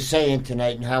that we're saying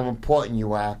tonight and how important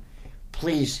you are.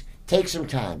 Please take some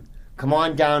time. Come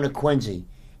on down to Quincy.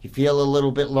 You feel a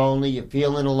little bit lonely, you're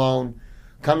feeling alone,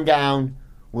 come down.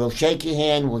 We'll shake your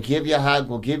hand, we'll give you a hug,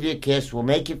 we'll give you a kiss, we'll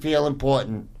make you feel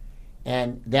important.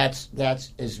 And that's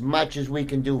as much as we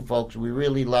can do, folks. We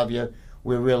really love you.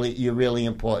 You're really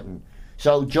important.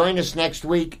 So join us next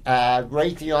week.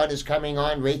 Raytheon is coming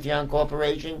on, Raytheon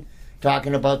Corporation,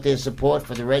 talking about their support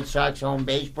for the Red Sox home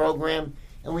base program.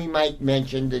 And we might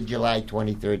mention the July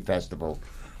 23rd festival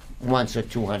once or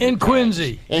 200 in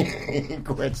Quincy. In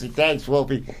Quincy. Thanks,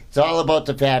 Wolfie. It's all about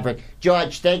the fabric.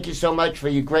 George, thank you so much for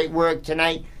your great work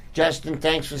tonight. Justin,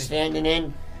 thanks for standing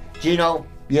in. Gino,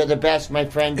 you're the best, my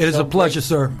friend. It is a pleasure,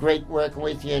 sir. Great working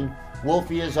with you. And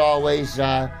Wolfie, as always,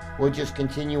 we'll just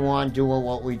continue on doing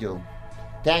what we do.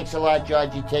 Thanks a lot,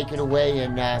 Georgie. Take it away,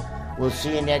 and we'll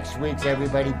see you next week.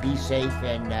 Everybody be safe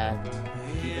and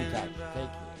keep in touch.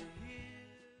 Take care.